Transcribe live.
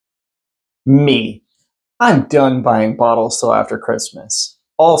Me. I'm done buying bottles till after Christmas.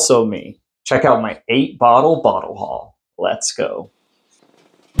 Also me. Check out my 8-bottle bottle haul. Let's go.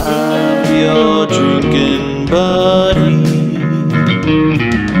 I'm your drinking buddy.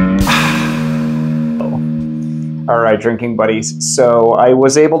 All right, drinking buddies. So I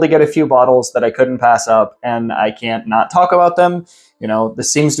was able to get a few bottles that I couldn't pass up, and I can't not talk about them. You know,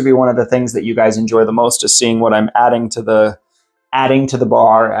 this seems to be one of the things that you guys enjoy the most, is seeing what I'm adding to the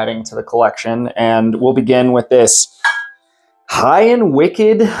bar, adding to the collection. And we'll begin with this High and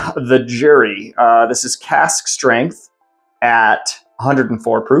Wicked, the Jury. This is cask strength at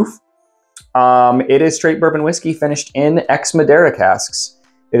 104 proof. It is straight bourbon whiskey finished in ex-Madeira casks.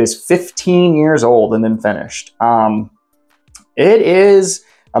 It is 15 years old and then finished. It is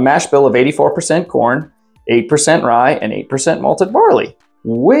a mash bill of 84% corn, 8% rye, and 8% malted barley,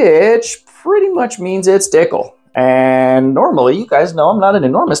 which pretty much means it's Dickel. And normally, you guys know I'm not an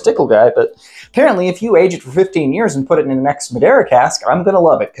enormous Dickel guy, but apparently if you age it for 15 years and put it in an ex-Madeira cask, I'm going to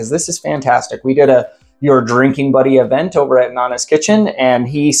love it because this is fantastic. We did a Your Drinking Buddy event over at Nana's Kitchen, and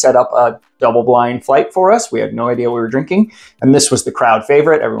he set up a double-blind flight for us. We had no idea what we were drinking, and this was the crowd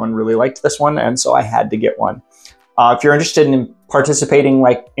favorite. Everyone really liked this one, and so I had to get one. If you're interested in participating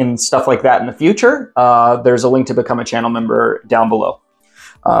in stuff like that in the future, there's a link to become a channel member down below.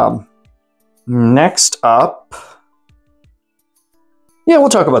 Next up, yeah, we'll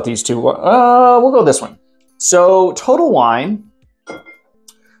talk about these two. We'll go this one. So Total Wine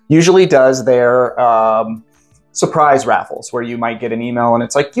usually does their surprise raffles, where you might get an email and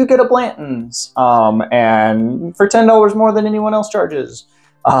it's like, you get a Blanton's, and for $10 more than anyone else charges.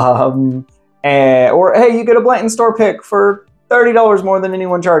 Or, hey, you get a Blanton store pick for $30 more than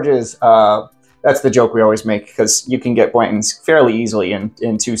anyone charges. That's the joke we always make, because you can get Blanton's fairly easily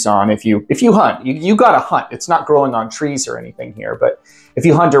in Tucson if you hunt. You gotta hunt. It's not growing on trees or anything here, but if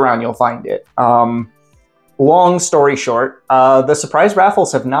you hunt around, you'll find it. Long story short, the surprise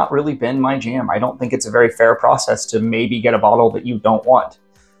raffles have not really been my jam. I don't think it's a very fair process to maybe get a bottle that you don't want.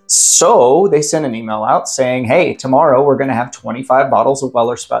 So they sent an email out saying, hey, tomorrow we're going to have 25 bottles of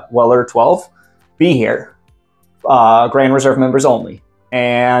Weller 12. Be here. Grand Reserve members only.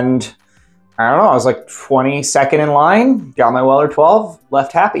 And I don't know, I was like 22nd in line, got my Weller 12,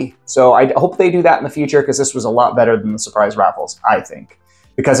 left happy. So I hope they do that in the future, because this was a lot better than the surprise raffles, I think.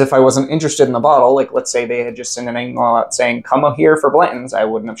 Because if I wasn't interested in the bottle, like let's say they had just sent an email out saying, come up here for Blanton's, I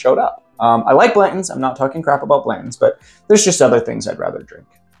wouldn't have showed up. I like Blanton's, I'm not talking crap about Blanton's, but there's just other things I'd rather drink.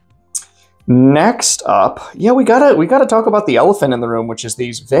 Next up, yeah, we gotta talk about the elephant in the room, which is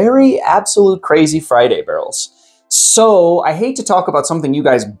these very absolute crazy Friday barrels. So I hate to talk about something you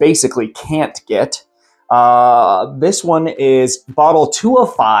guys basically can't get. This one is bottle 2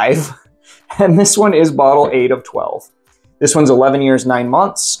 of 5, and this one is bottle 8 of 12. This one's 11 years, 9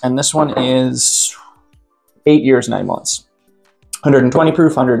 months, and this one is 8 years, 9 months. 120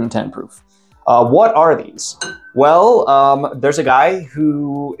 proof, 110 proof. What are these? Well, there's a guy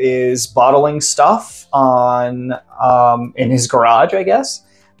who is bottling stuff in his garage, I guess,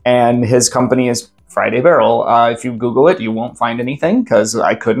 and his company is Friday Barrel. If you Google it, you won't find anything, because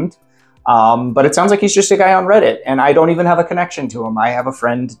I couldn't. But it sounds like he's just a guy on Reddit, and I don't even have a connection to him. I have a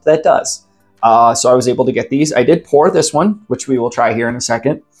friend that does. So I was able to get these. I did pour this one, which we will try here in a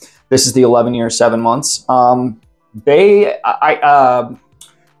second. This is the 11 years, 7 months. My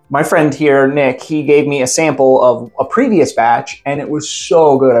friend here, Nick, he gave me a sample of a previous batch, and it was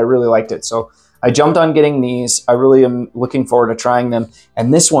so good. I really liked it. So I jumped on getting these. I really am looking forward to trying them.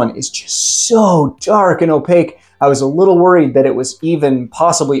 And this one is just so dark and opaque. I was a little worried that it was even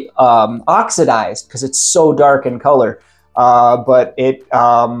possibly oxidized, because it's so dark in color. But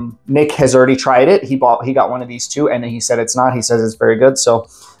Nick has already tried it. He got one of these too, and he said it's not. He says it's very good. So I'm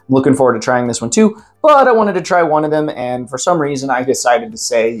looking forward to trying this one too. But I wanted to try one of them, and for some reason I decided to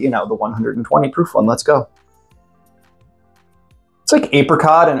say, you know, the 120 proof one. Let's go. It's like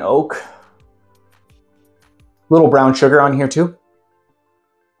apricot and oak. Little brown sugar on here too.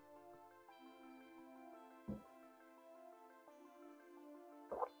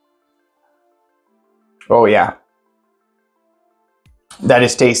 Oh yeah. That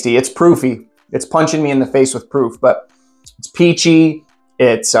is tasty. It's proofy. It's punching me in the face with proof, but it's peachy.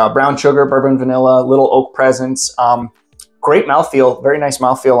 It's brown sugar, bourbon, vanilla, little oak presence. Great mouthfeel. Very nice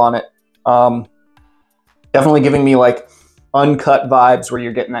mouthfeel on it. Definitely giving me like uncut vibes, where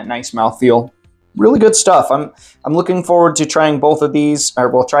you're getting that nice mouthfeel. Really good stuff. I'm looking forward to trying both of these, or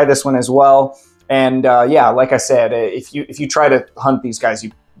we'll try this one as well. And yeah, like I said, if you try to hunt these guys,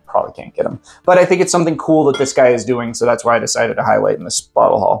 you probably can't get them. But I think it's something cool that this guy is doing, so that's why I decided to highlight in this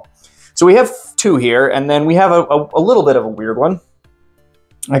bottle haul. So we have 2 here, and then we have a little bit of a weird one.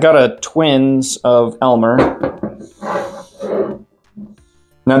 I got a twins of Elmer.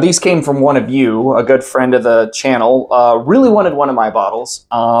 Now these came from one of you, a good friend of the channel, really wanted one of my bottles,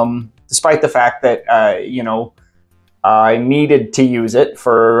 despite the fact that, you know, I needed to use it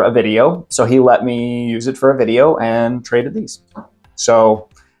for a video. So he let me use it for a video and traded these. So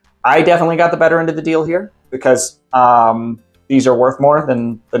I definitely got the better end of the deal here because these are worth more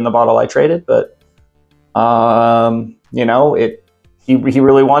than the bottle I traded. But, you know, he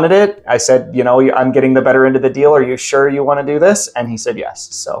really wanted it. I said, you know, I'm getting the better end of the deal. Are you sure you want to do this? And he said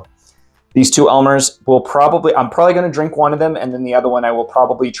yes. So these two Elmers I'm probably going to drink one of them, and then the other one I will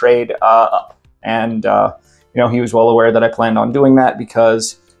probably trade up. And, you know, he was well aware that I planned on doing that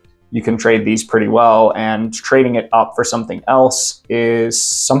because you can trade these pretty well, and trading it up for something else is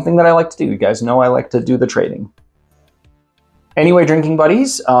something that I like to do. You guys know I like to do the trading. Anyway, drinking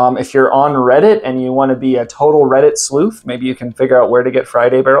buddies, if you're on Reddit and you want to be a total Reddit sleuth, maybe you can figure out where to get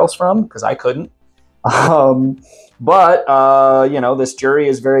Friday barrels from, because I couldn't. You know, this jury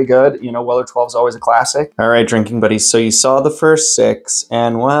is very good. You know, Weller 12 is always a classic. All right, drinking buddies, so you saw the first 6,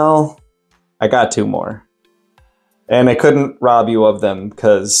 and well, I got 2 more. And I couldn't rob you of them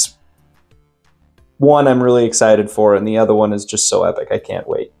because one I'm really excited for, and the other one is just so epic. I can't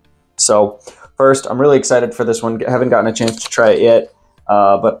wait. So first, I'm really excited for this one. I haven't gotten a chance to try it yet,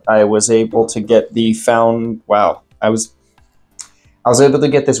 but I was able to get the I was able to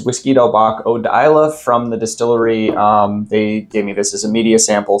get this Whiskey Del Bach Ode to Isla from the distillery. They gave me this as a media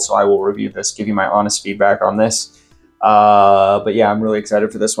sample, so I will review this, give you my honest feedback on this. But yeah, I'm really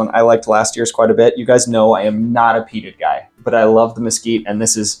excited for this one. I liked last year's quite a bit. You guys know I am not a peated guy, but I love the mesquite, and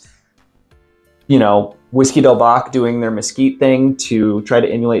this is, you know, Whiskey Del Bach doing their mesquite thing to try to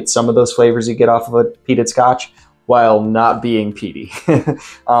emulate some of those flavors you get off of a peated scotch while not being peaty.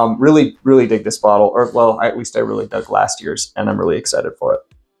 Really, really dig this bottle, or well, at least I really dug last year's, and I'm really excited for it.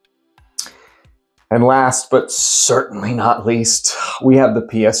 And last, but certainly not least, we have the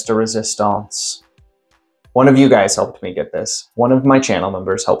pièce de résistance. One of you guys helped me get this. One of my channel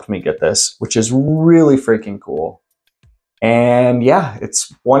members helped me get this, which is really freaking cool. And yeah,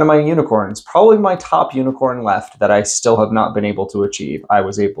 it's one of my unicorns, probably my top unicorn left that I still have not been able to achieve. I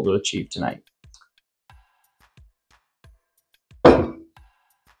was able to achieve tonight.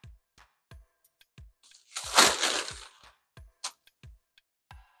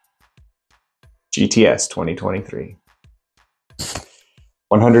 GTS 2023.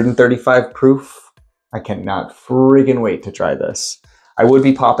 135 proof. I cannot friggin' wait to try this. I would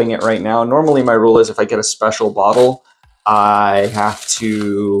be popping it right now. Normally my rule is if I get a special bottle, I have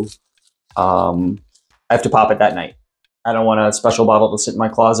to pop it that night. I don't want a special bottle to sit in my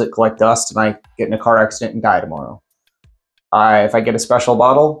closet, collect dust, and I get in a car accident and die tomorrow. If I get a special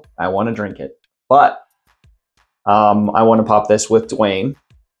bottle, I want to drink it. But I want to pop this with Dwayne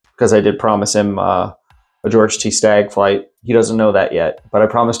because I did promise him a George T. Stagg flight. He doesn't know that yet, but I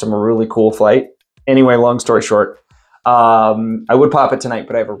promised him a really cool flight. Anyway, long story short, I would pop it tonight,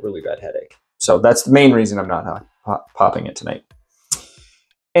 but I have a really bad headache. So that's the main reason I'm not popping it tonight.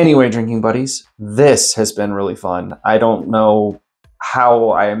 Anyway, drinking buddies, this has been really fun. I don't know how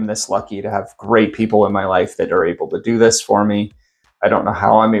I am this lucky to have great people in my life that are able to do this for me. I don't know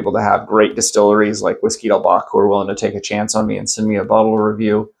how I'm able to have great distilleries like Whiskey Del Bach who are willing to take a chance on me and send me a bottle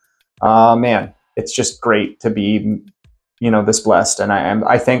review. Man, it's just great to be, you know, this blessed. And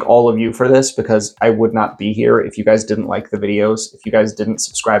I thank all of you for this because I would not be here if you guys didn't like the videos, if you guys didn't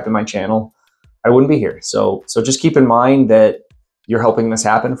subscribe to my channel. I wouldn't be here. So just keep in mind that you're helping this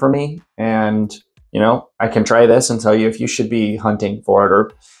happen for me. And, you know, I can try this and tell you if you should be hunting for it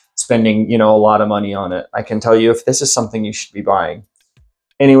or spending, you know, a lot of money on it. I can tell you if this is something you should be buying.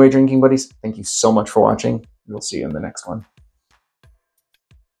 Anyway, drinking buddies, thank you so much for watching. We'll see you in the next one.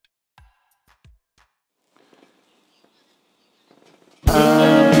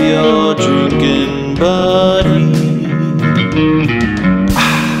 I'm your drinking buddy.